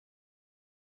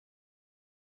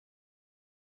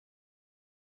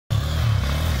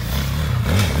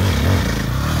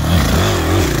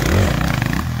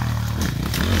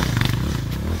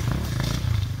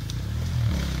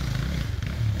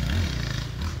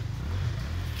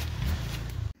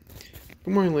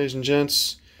Good morning, ladies and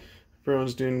gents.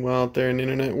 Everyone's doing well out there in the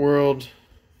internet world,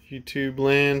 YouTube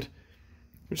land.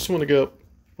 I just want to go up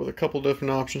with a couple different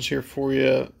options here for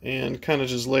you and kind of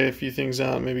just lay a few things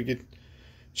out, maybe get a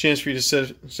chance for you to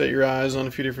set your eyes on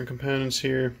a few different components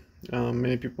here.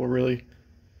 Many people really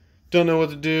don't know what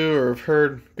to do or have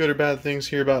heard good or bad things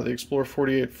here about the Xplor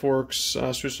 48 forks. So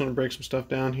I just want to break some stuff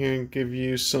down here and give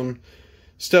you some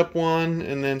step 1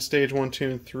 and then stage 1, 2,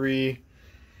 and 3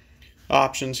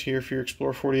 options here for your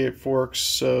Xplor 48 forks.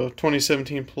 So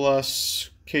 2017 plus,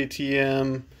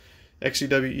 KTM,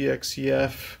 XEW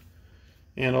EXCF,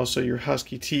 and also your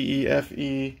Husky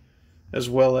TEFE, as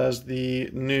well as the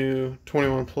new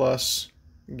 21 plus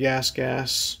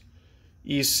GasGas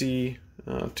EC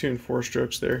 2 and 4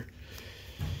 strokes there.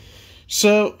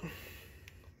 So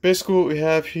basically what we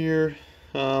have here,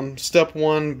 step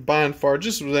 1, by and far,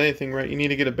 just with anything, right, you need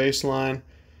to get a baseline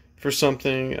for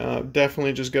something.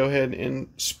 Definitely just go ahead and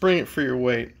spring it for your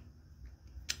weight.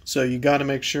 So you got to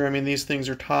make sure, I mean, these things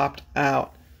are topped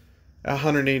out at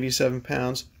 187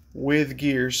 pounds with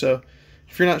gear. So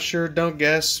if you're not sure, don't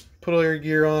guess. Put all your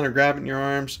gear on or grab it in your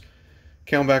arms,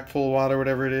 camelback full of water,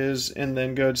 whatever it is, and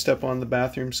then go and step on the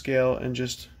bathroom scale and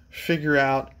just figure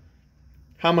out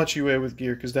how much you weigh with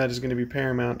gear, because that is going to be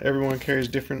paramount. Everyone carries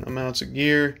different amounts of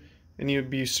gear, and you'd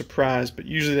be surprised, but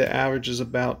usually the average is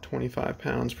about 25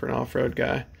 pounds for an off-road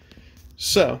guy.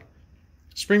 So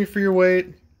spring it for your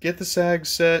weight, get the sag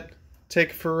set, take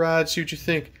it for a ride, see what you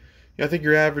think. I think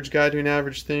your average guy doing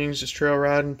average things, just trail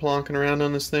riding, plonking around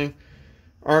on this thing,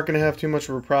 aren't going to have too much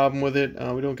of a problem with it.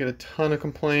 We don't get a ton of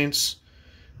complaints.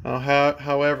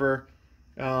 However,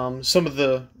 some of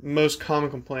the most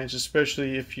common complaints,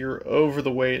 especially if you're over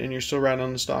the weight and you're still riding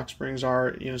on the stock springs, are,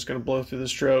 it's going to blow through the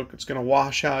stroke, it's going to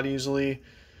wash out easily,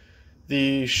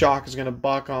 the shock is going to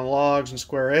buck on logs and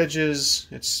square edges.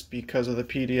 It's because of the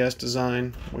PDS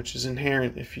design, which is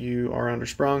inherent if you are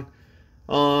undersprung.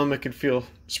 It can feel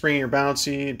springy or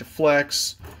bouncy, it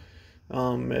deflects,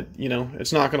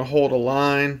 it's not going to hold a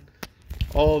line,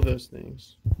 all of those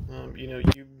things.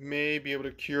 You may be able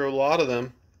to cure a lot of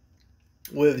them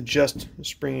with just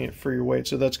springing it for your weight,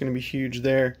 so that's going to be huge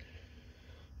there.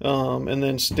 And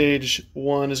then stage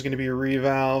 1 is going to be a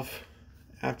revalve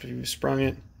after you've sprung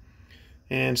it,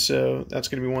 and so that's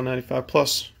going to be 195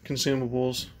 plus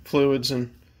consumables, fluids,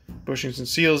 and bushings and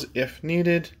seals if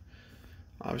needed.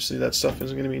 Obviously that stuff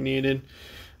isn't going to be needed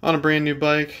on a brand new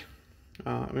bike.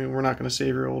 We're not going to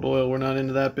save your old oil, we're not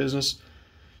into that business.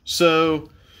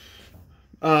 So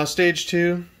stage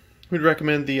 2, we'd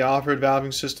recommend the off-road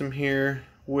valving system here,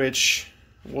 which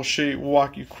we'll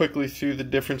walk you quickly through the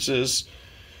differences.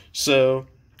 So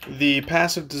the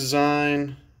passive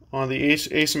design on the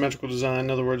asymmetrical design,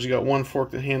 in other words, you got one fork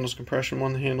that handles compression,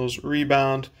 one that handles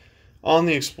rebound. On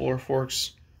the Xplor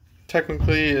forks,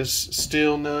 technically is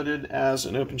still noted as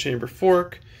an open chamber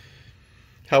fork.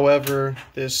 However,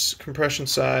 this compression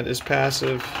side is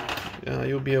passive.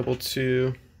 You'll be able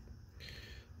to,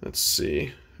 let's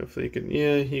see, hopefully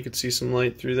you can see some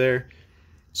light through there.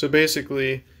 So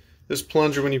basically, this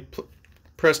plunger, when you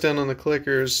press down on the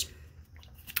clickers,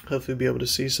 hopefully you'll be able to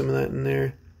see some of that in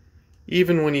there.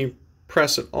 Even when you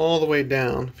press it all the way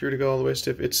down, if you were to go all the way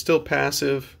stiff, it's still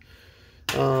passive.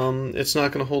 It's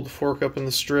not going to hold the fork up in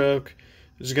the stroke.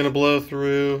 It's going to blow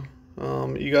through.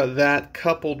 You got that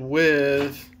coupled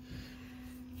with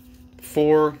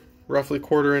 4 roughly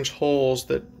 1/4-inch holes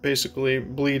that basically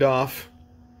bleed off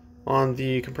on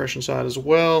the compression side as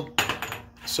well.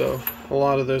 So a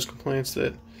lot of those complaints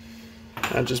that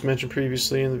I just mentioned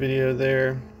previously in the video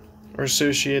there are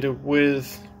associated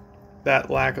with that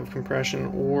lack of compression,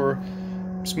 or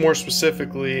more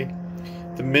specifically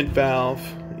the mid valve,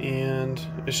 and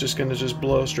it's just going to just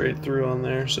blow straight through on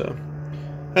there. So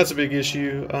that's a big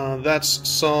issue. That's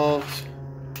solved.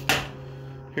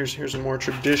 Here's a more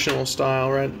traditional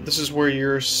style, right? This is where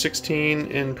your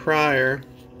 16 and prior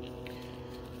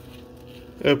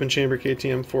open chamber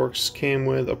KTM forks came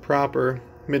with a proper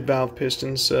mid-valve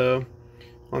piston. So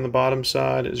on the bottom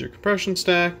side is your compression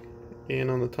stack,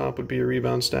 and on the top would be a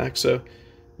rebound stack. So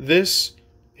this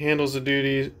handles the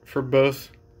duty for both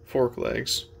fork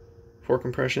legs, for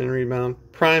compression and rebound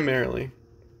primarily,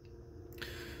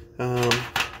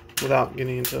 without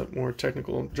getting into more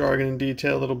technical jargon and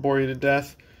detail that'll bore you to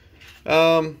death.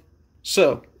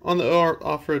 So on the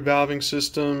off-road valving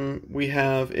system, we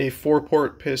have a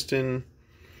 4-port piston.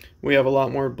 We have a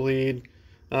lot more bleed,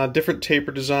 different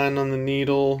taper design on the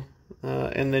needle,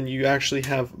 and then you actually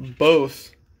have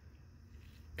both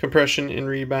compression and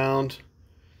rebound.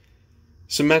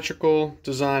 Symmetrical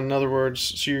design, in other words,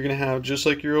 so you're going to have, just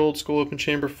like your old school open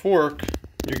chamber fork,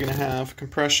 you're going to have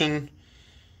compression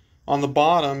On the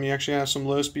bottom, you actually have some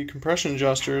low-speed compression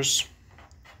adjusters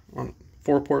on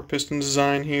 4-port piston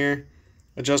design here.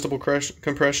 Adjustable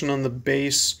compression on the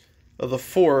base of the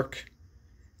fork.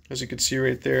 As you can see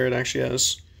right there, it actually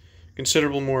has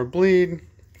considerable more bleed.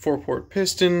 4-port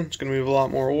piston. It's going to move a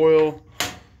lot more oil,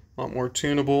 a lot more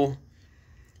tunable,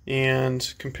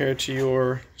 and compared to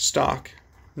your stock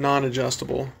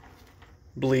non-adjustable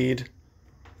bleed.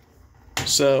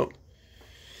 So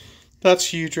that's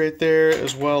huge right there,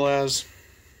 as well as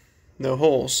no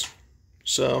holes.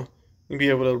 So you'll be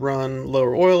able to run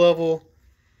lower oil level.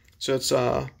 So it's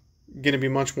going to be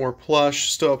much more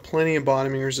plush. Still have plenty of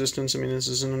bottoming resistance. I mean, this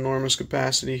is an enormous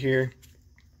capacity here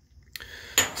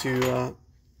to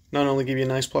not only give you a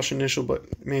nice plush initial,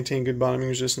 but maintain good bottoming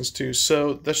resistance too.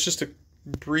 So that's just a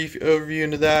brief overview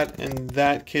into that. And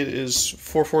that kit is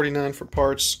 $449 for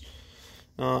parts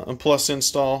and plus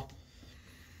install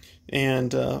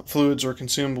and fluids or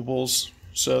consumables.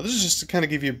 So this is just to kind of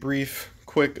give you a brief,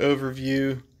 quick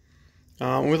overview.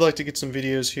 We'd like to get some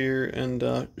videos here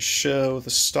and show the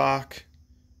stock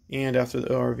and after the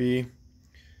ORV,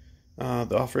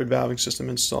 the off-road valving system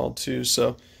installed too.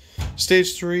 So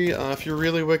stage 3, if you're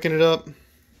really wicking it up,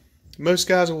 most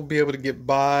guys will be able to get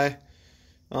by.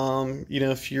 You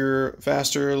know, if you're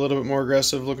faster, a little bit more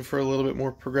aggressive, looking for a little bit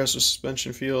more progressive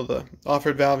suspension feel, the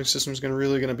off-road valving system is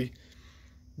really going to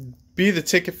be the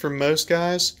ticket for most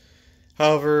guys.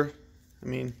 However, I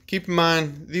mean, keep in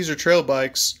mind, these are trail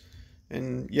bikes,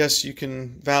 and yes, you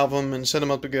can valve them and set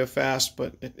them up to go fast,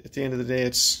 but at the end of the day,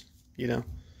 it's, you know,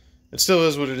 it still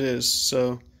is what it is.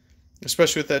 So,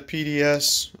 especially with that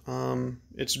PDS,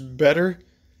 it's better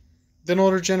than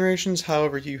older generations.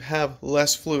 However, you have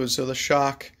less fluid, so the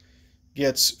shock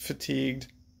gets fatigued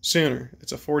sooner.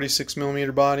 It's a 46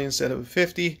 millimeter body instead of a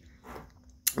 50.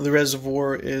 The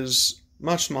reservoir is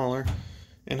much smaller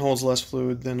and holds less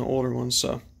fluid than the older ones.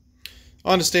 So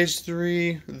on to stage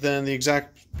 3, then the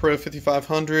Exact Pro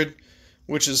 5500,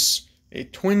 which is a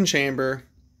twin chamber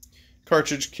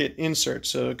cartridge kit insert.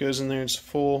 So it goes in there, it's a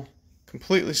full,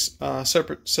 completely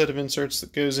separate set of inserts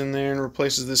that goes in there and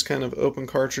replaces this kind of open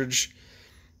cartridge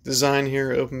design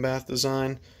here, open bath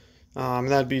design.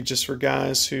 That'd be just for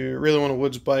guys who really want a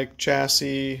woods bike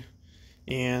chassis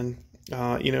and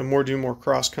you know, do more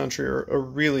cross country or a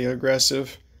really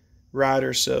aggressive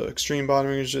rider. So extreme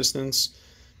bottoming resistance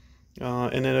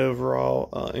and then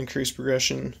overall increased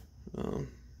progression.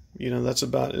 You know, that's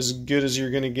about as good as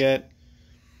you're going to get.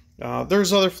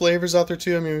 There's other flavors out there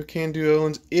too. I mean, we can do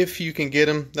Olin's if you can get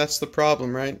them. That's the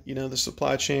problem, right? You know, the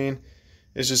supply chain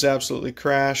is just absolutely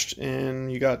crashed, and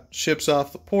you got ships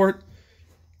off the port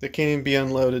that can't even be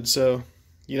unloaded. So,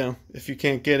 you know, if you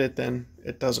can't get it, then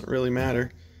it doesn't really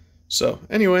matter. So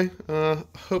anyway,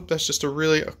 hope that's just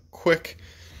a quick,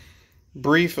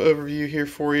 brief overview here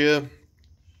for you.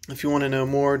 If you want to know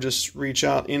more, just reach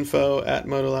out,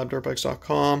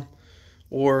 info@motolabdirtbikes.com,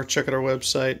 or check out our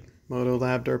website,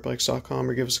 motolabdirtbikes.com,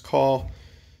 or give us a call,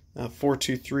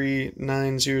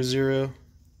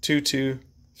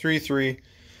 423-900-2233,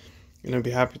 and I'd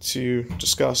be happy to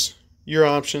discuss your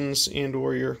options and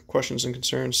or your questions and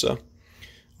concerns. So,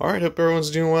 all right, hope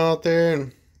everyone's doing well out there,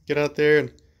 and get out there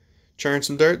and churn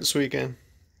some dirt this weekend.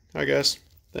 All right, guys,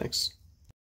 thanks.